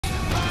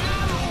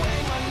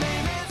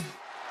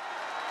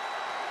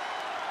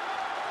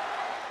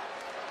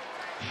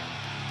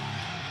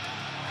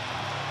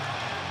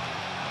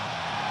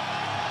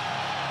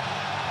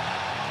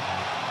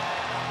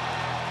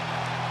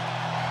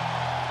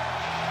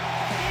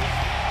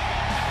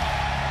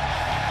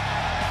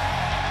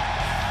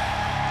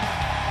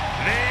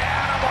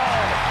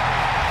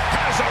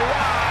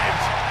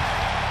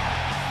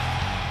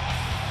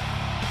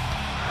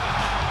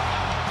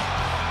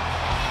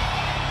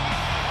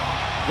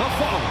The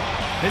following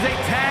is a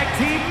tag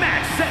team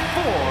match set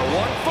for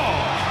one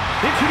fall.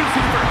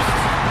 Introducing first,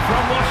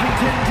 from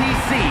Washington,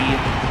 D.C.,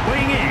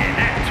 weighing in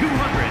at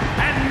 290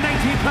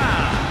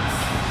 pounds,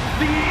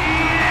 the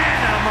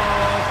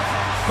Animal,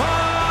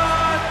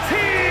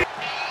 Batista!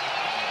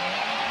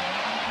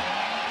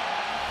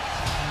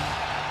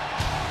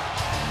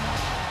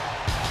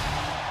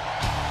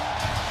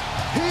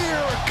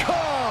 Here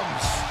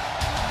comes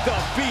the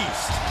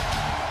Beast.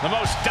 The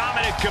most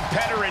dominant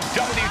competitor in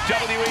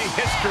WWE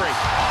history.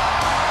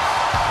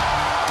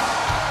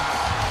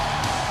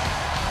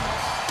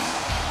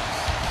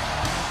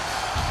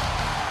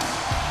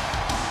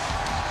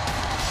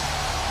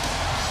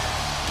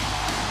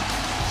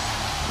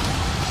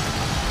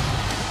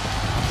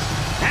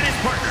 And his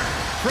partner,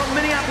 from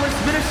Minneapolis,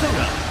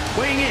 Minnesota,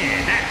 weighing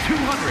in at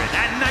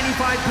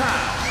 295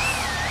 pounds,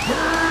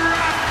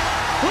 Brock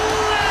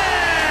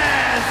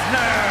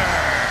Lesnar!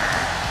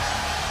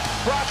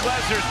 Brock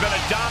Lesnar's been a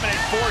dominant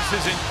force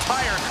his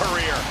entire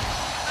career.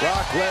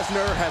 Brock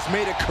Lesnar has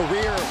made a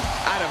career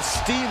out of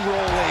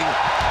steamrolling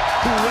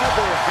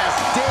whoever has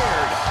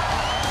dared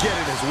get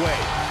in his way.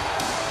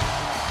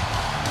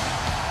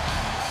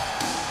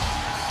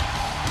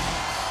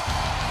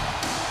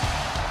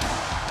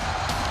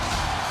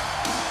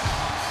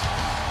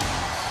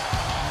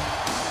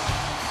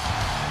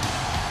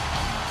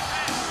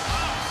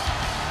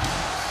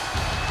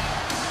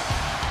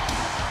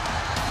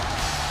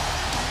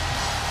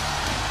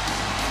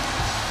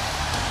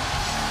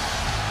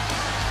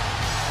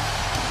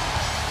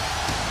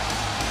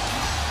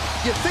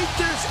 You think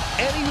there's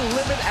any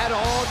limit at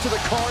all to the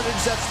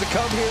carnage that's to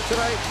come here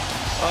tonight?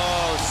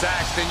 Oh,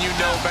 Saxton, you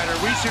know better.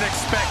 We should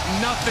expect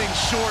nothing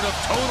short of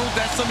total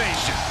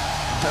decimation.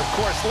 Of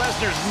course,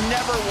 Lesnar's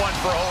never one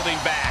for holding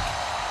back.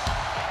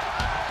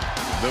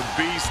 The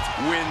Beast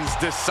wins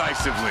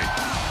decisively.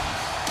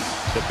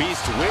 The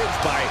Beast wins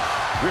by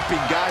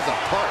ripping guys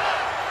apart.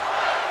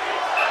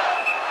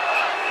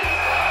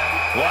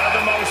 One of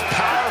the most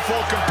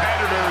powerful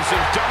competitors in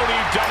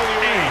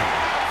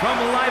WWE. From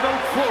Live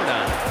Oak,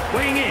 Florida,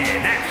 weighing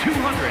in at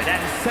 270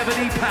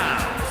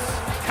 pounds,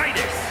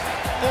 Titus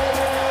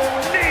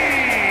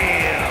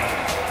O'Neil.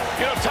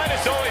 You know,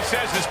 Titus always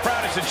says his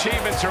proudest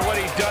achievements are what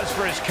he does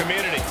for his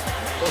community.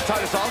 Well,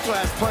 Titus also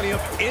has plenty of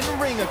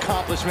in-ring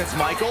accomplishments,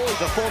 Michael.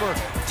 He's a former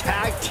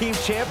tag team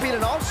champion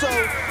and also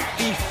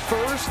the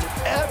first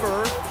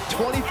ever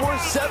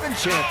 24/7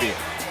 champion.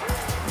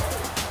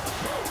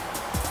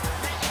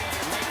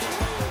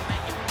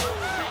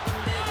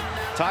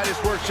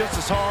 Titus works just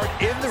as hard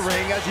in the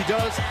ring as he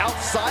does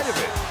outside of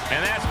it.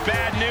 And that's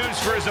bad news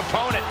for his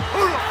opponent.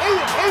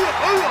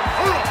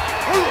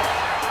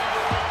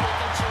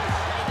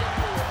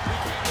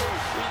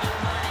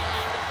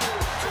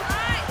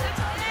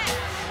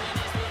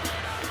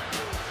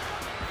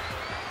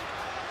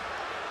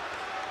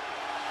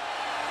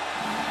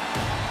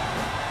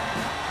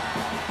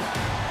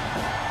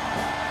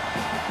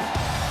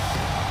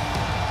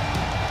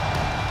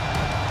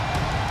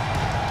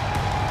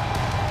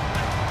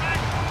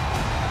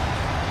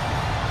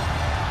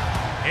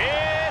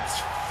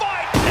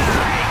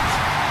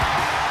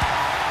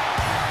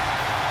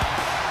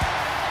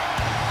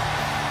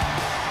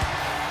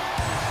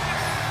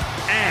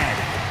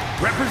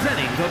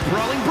 Representing the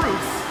Brawling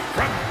Brutes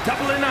from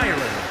Dublin,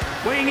 Ireland,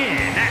 weighing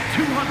in at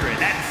 267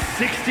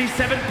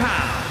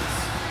 pounds,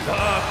 the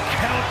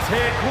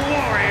Celtic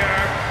Warrior,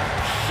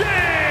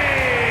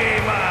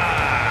 Sheamus!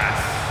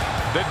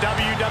 The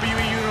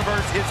WWE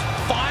Universe is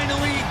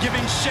finally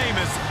giving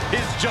Sheamus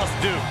his just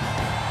due.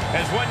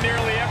 Has won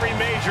nearly every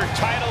major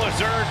title, has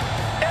earned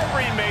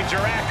every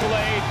major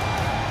accolade,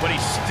 but he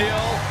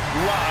still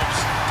loves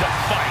to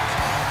fight.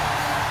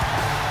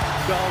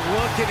 The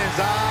look in his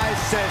eyes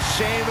says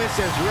Sheamus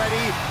is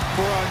ready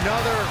for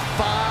another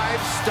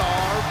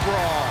 5-star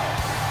brawl.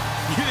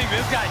 You think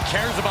this guy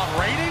cares about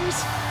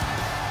ratings?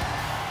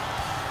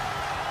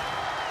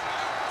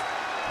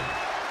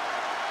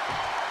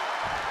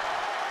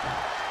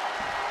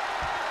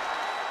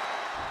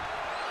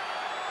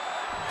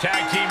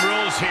 Tag team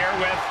rules here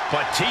with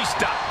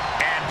Batista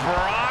and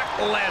Brock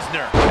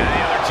Lesnar. And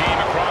the other team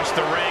across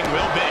the ring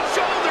will be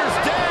shoulders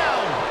down.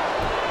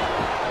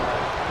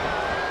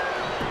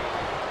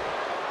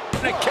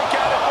 A kick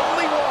out of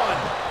only one.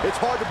 It's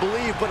hard to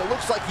believe, but it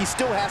looks like he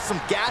still has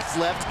some gas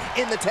left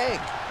in the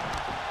tank.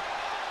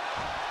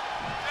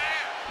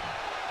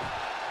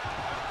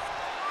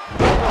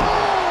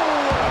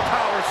 Oh, what a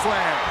power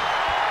slam.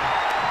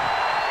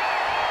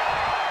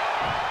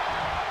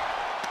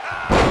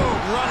 Boom,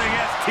 running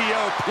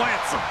STO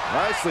plants him.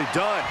 Nicely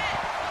done.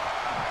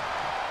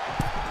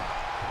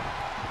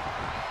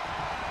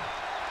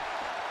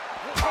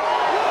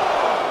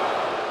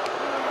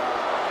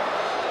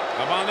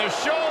 Up on their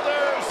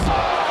shoulders.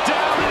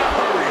 Down in a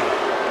hurry.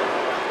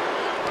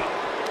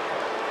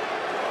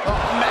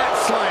 Oh, mat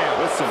slam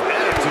with some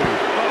attitude.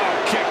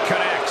 Oh, kick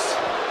connects.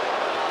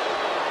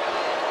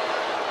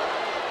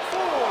 4.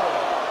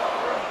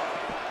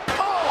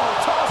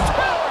 Oh, tossed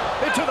hard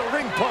into the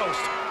ring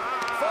post.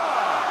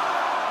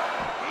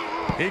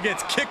 5. He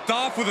gets kicked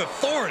off with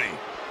authority.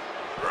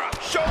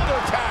 Shoulder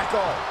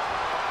tackle.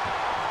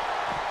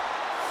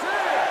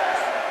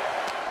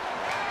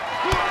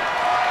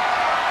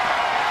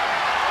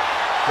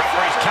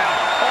 Referee's count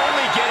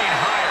only getting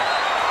higher.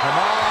 Come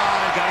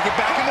on, gotta get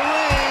back in the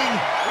ring.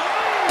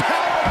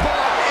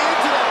 Powerbomb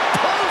into the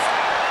post.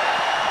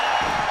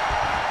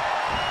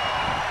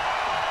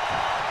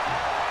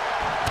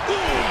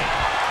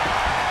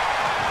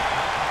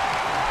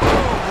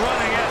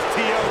 Running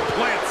STO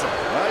plants him.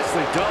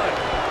 Nicely done.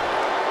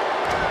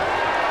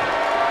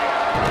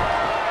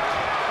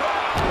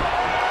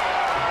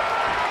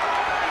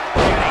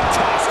 Getting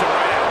tossed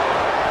around.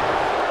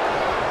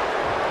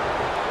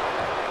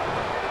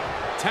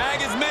 Tag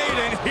is made,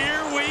 and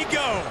here we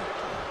go.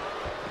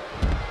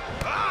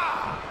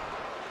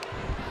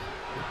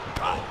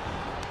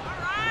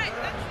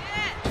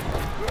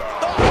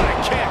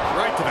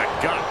 Right to the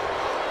gut.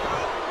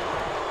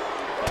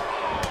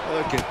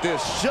 Look at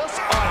this, just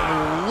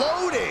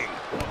unloading.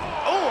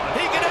 Oh,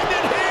 he can end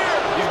it here.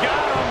 He's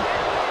got him.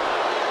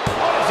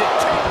 What does it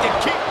take to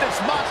keep this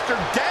monster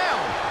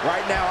down?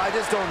 Right now, I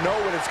just don't know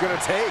what it's going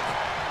to take.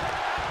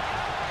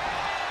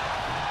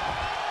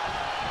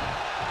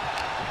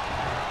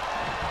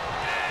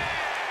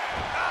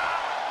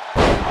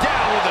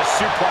 Down with a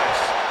suplex.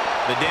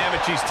 The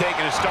damage he's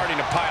taken is starting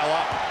to pile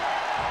up.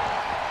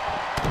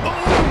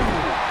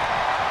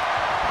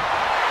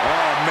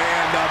 Oh,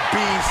 man, the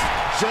beast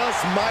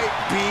just might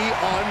be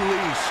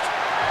unleashed.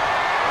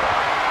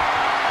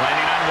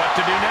 Planning on what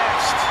to do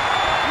next.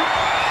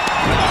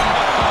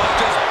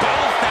 Just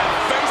bounced that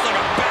face like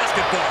a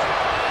basketball.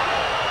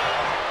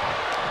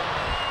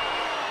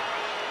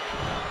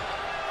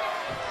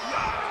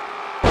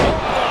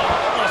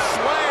 A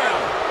slam.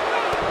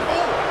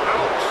 Oh,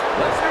 ouch.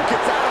 Lesnar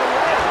gets out of the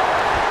way.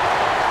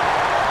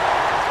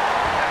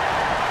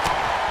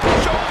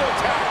 Shoulder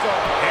tackle.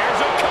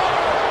 Here's a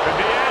cover. Could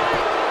be it.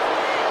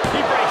 He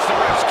breaks the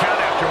ref's count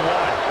after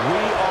one.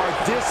 We are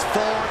this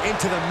far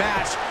into the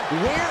match.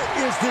 Where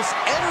is this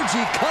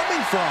energy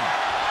coming from?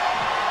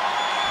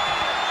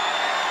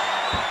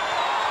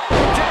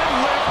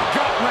 Deadlift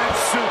gauntlet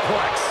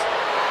suplex.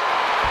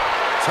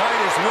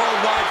 Titus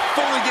Worldwide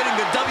fully getting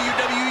the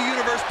WWE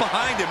Universe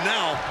behind him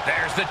now.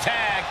 There's the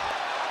tag.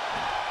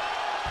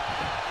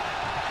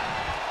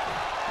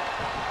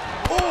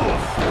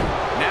 Oof.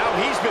 Now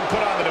he's been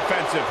put on the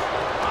defensive.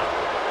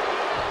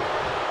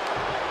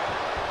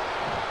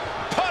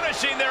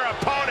 Punishing their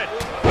opponent.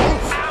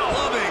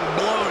 Loving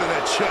blow to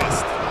the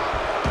chest.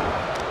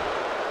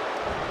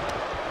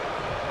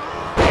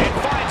 And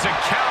finds a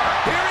counter.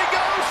 Here he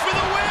goes for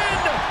the win.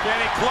 Can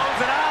he close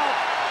it out?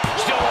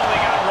 Still only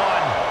got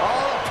one.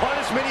 All the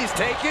punishment he's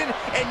taken,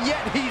 and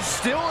yet he's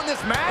still in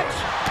this match?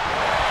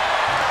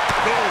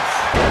 Oof.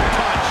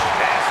 Punch.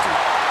 Nasty.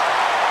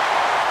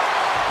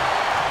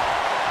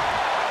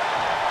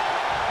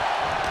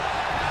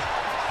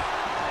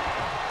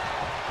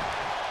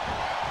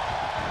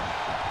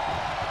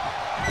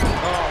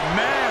 Oh,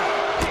 man.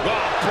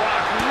 Oh,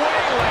 Brock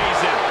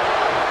waylays him.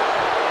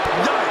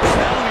 Nice.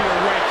 That'll either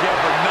wake you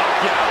up or knock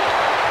you out.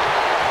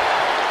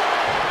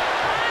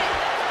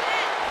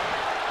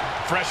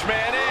 Fresh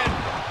man in.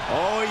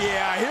 Oh,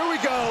 yeah, here we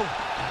go.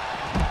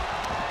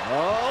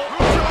 Oh,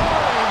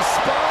 Jones,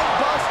 spine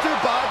buster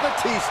by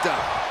Batista.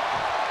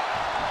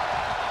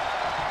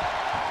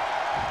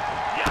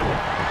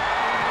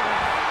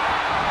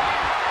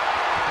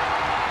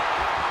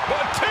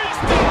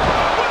 Batista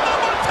with the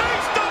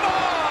Batista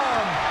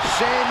bomb.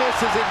 Sheamus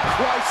is in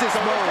crisis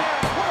mode.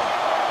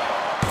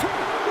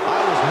 I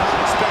was not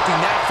expecting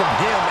that from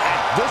him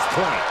at this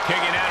point.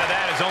 Kicking out of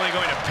that is only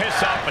going to piss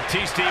off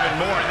Batista even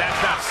more, and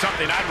that's not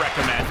something I'd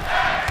recommend.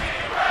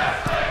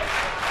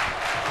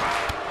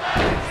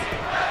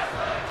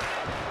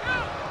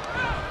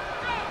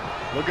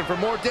 Looking for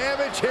more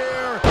damage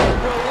here.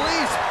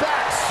 Release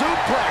back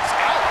suplex.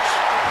 Ouch.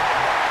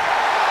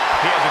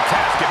 He has a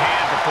task at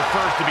hand, but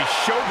prefers to be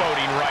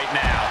showboating right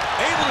now.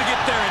 Able to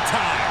get there in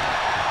time.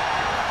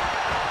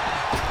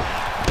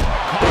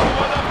 Caught him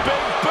with a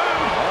big boot.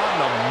 On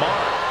the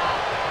mark.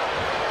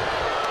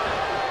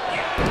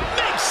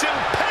 Makes him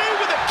pay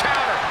with a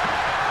counter.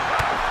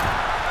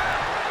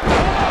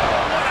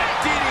 What a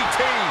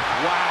DDT.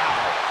 Wow.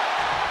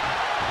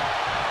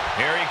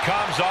 Here he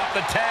comes off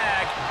the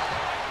tag.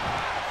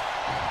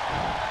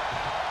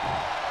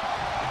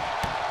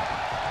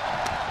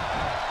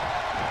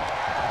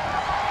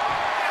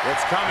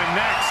 What's coming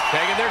next?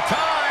 Taking their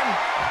time.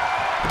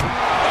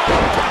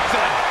 Punch to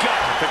the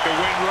gut. Took the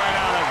wind right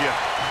out of you.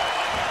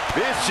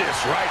 Vicious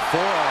right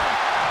forearm.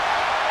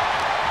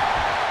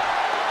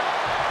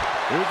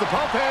 Here's the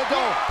pump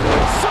handle.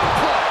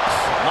 Suplex.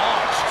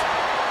 Launched.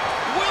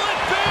 Will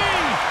it be?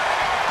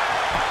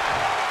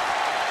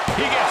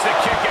 He gets the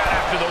kick out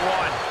after the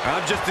one.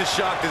 I'm just as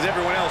shocked as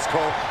everyone else,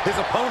 Cole. His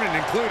opponent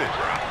included.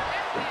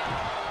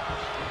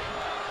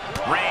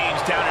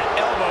 Reigns down an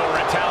elbow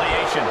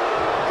retaliation.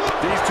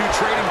 These two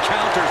trading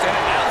counters and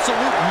an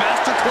absolute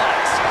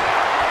masterclass.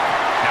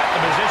 Not the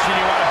position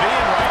you want to be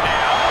in right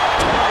now.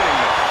 Targeting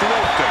the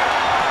throat there.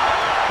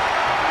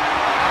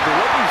 For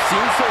what we've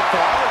seen so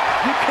far,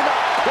 you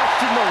cannot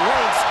question the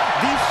lengths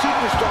these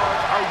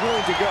superstars are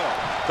willing to go.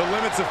 The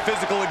limits of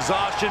physical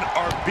exhaustion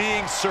are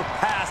being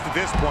surpassed at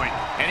this point.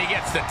 And he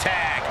gets the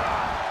tag.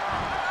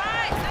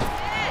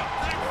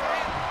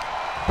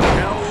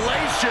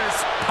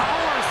 Hellacious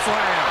power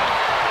slam.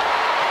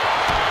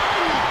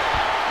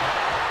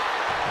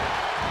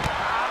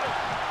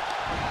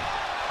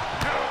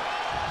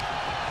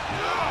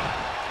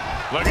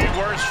 Looking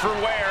worse for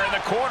wear in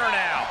the corner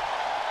now.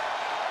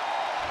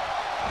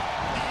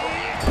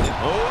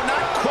 Oh,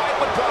 not quite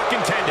what Brock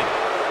intended.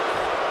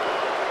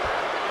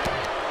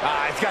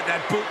 He's got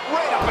that boot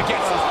right up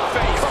against his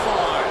face. Come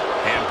on.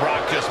 And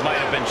Brock just might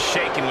have been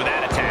shaken with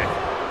that attack.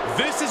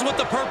 This is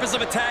what the purpose of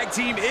a tag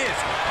team is.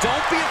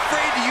 Don't be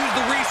afraid to use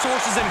the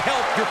resources and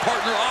help your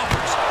partner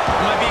offers.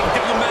 Am I being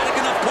diplomatic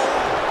enough, Cole?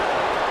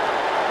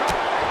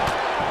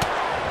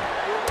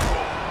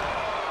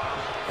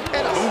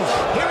 And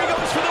Here he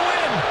goes for the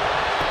win.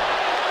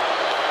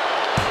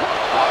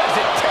 What does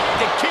it take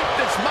to keep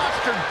this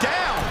monster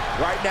down?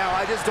 right now,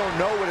 I just don't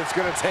know what it's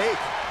going to take.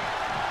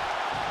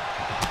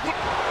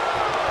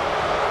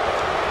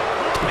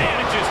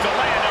 Manages to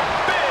land a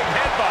big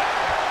headbutt.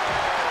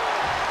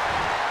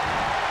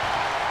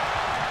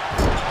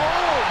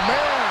 Oh,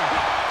 man.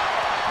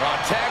 Wrong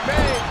tag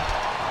made.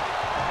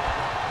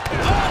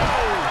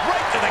 Oh,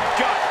 right to the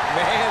gut.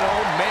 Man,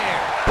 oh,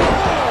 man.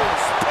 Oh,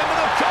 spin to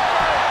the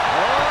cover.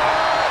 Oh.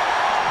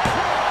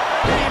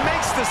 And he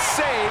makes the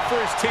save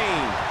for his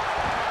team.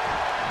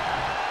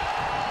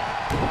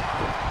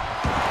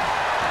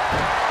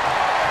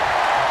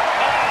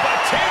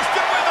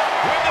 Batista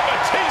with the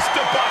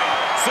Batista bite.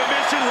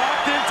 Submission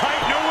locked in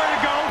tight, nowhere to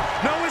go,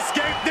 no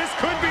escape. This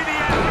could be the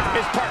end.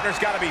 His partner's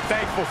got to be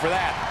thankful for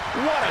that.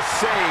 What a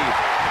save.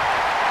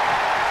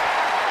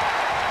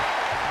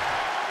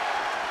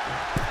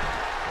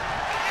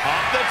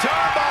 Off the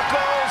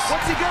turnbuckles.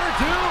 What's he going to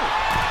do?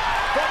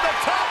 From the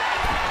top.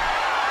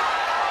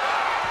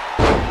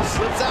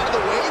 Slips out of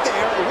the way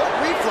there. What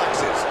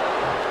reflexes?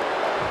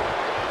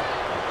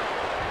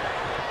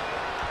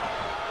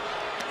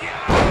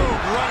 Boom,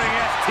 running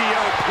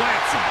FTO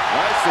plants him.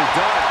 Nicely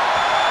done.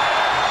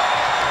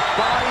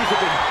 Bodies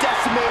have been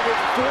decimated,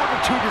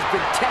 fortitude has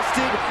been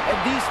tested, and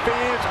these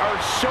fans are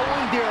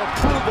showing their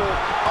approval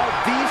of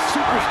these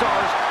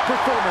superstars'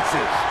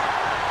 performances.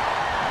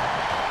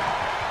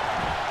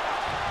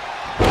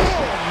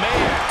 Oh,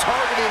 man,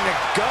 targeting the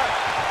gut.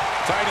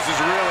 Titus is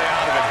really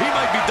out of it. He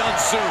might be done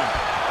soon.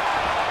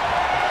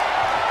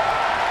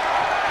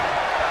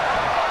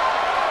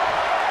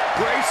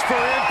 Brace for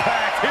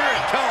impact. Here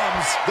it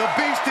comes. The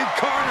beast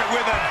incarnate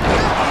with a...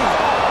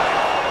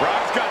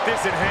 Brock's got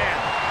this in hand.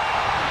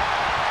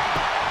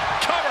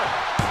 Cover.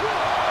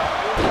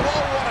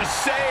 Whoa, what a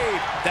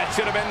save. That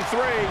should have been 3.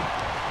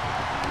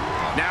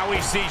 Now we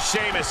see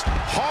Sheamus.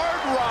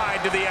 Hard ride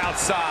to the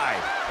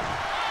outside.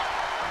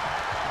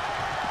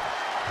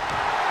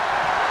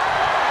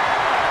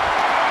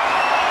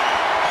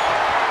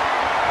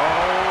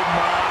 Oh,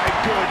 my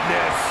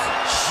goodness.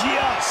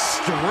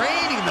 Just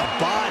straining the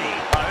body.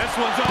 This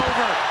one's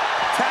over.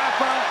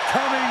 Tap out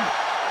coming.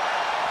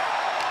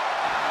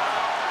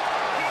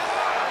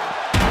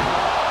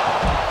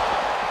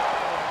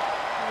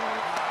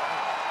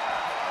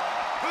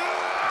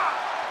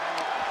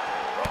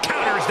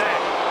 Counters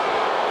that.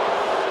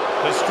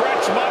 The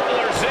stretch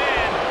muffler's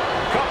in.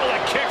 Couple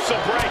of kicks will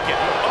break it.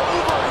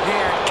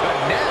 Overhand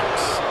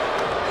connects.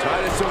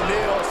 Titus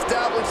O'Neil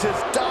establishes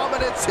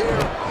dominance here.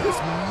 This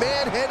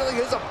man handling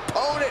his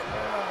opponent.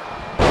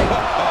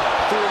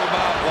 Threw him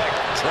out like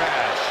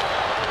trash.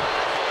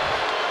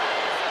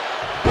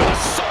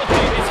 Assaulted.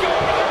 He's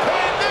going for the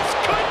pin. This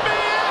could be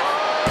it.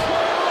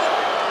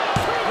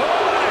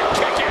 Oh, what a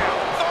kick out.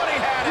 Thought he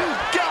had it. You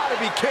gotta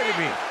be kidding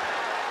me.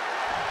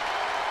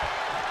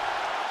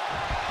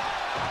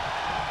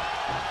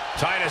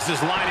 Titus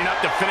is lining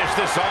up to finish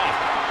this off.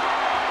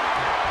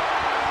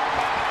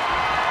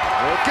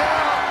 Look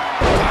out.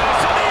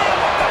 Titus O'Neil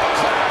with the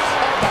clash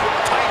of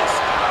Titus.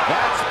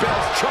 That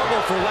spells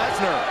trouble for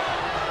Lesnar.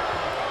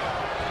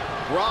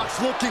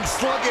 Brock's looking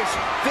sluggish.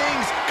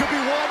 Things could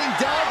be winding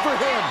down for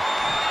him.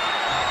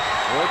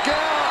 Look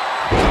out.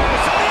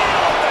 Titus O'Neil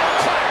with the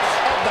clash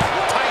of the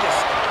Titus.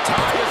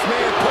 Titus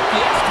may have put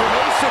the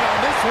exclamation on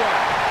this one.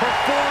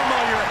 Perform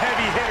on your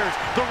heavy hitters.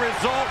 The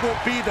result will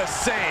be the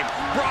same.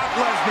 Brock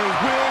Lesnar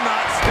will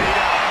not stay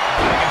down.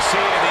 I can see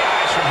it in the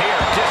eyes from here.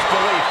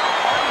 Disbelief.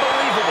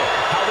 Unbelievable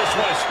how this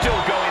one is still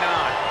going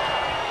on.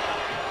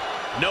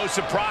 No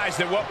surprise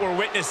that what we're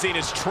witnessing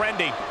is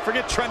trending.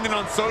 Forget trending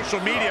on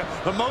social media.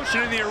 The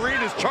motion in the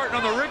arena is charting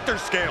on the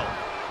Richter scale.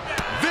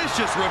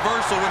 Vicious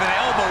reversal with an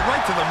elbow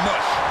right to the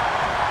mush.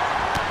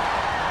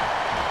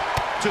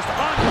 Just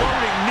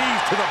unloading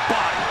knees to the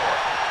body.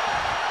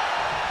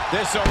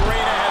 This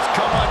arena has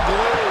come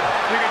unglued.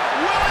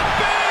 Will it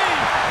be?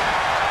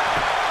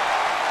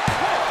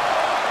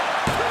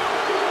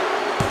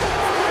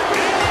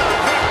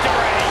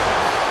 Victory!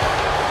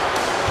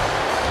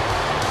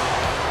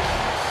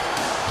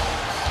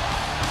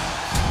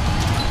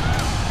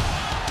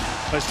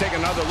 Let's take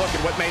another look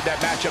at what made that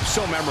matchup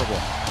so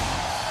memorable.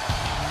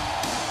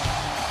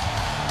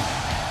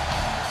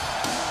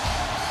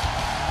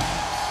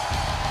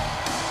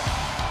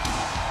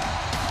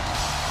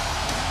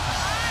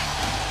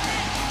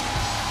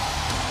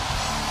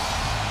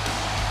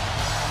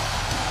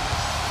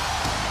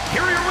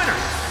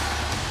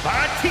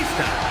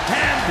 Batista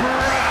and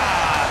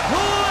Brock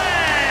Lesnar.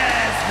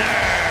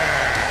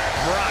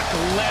 Brock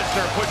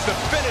Lesnar puts the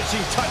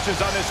finishing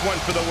touches on this one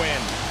for the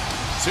win.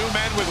 Two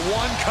men with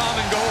one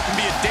common goal can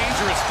be a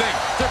dangerous thing.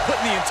 They're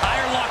putting the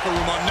entire locker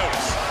room on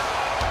notice.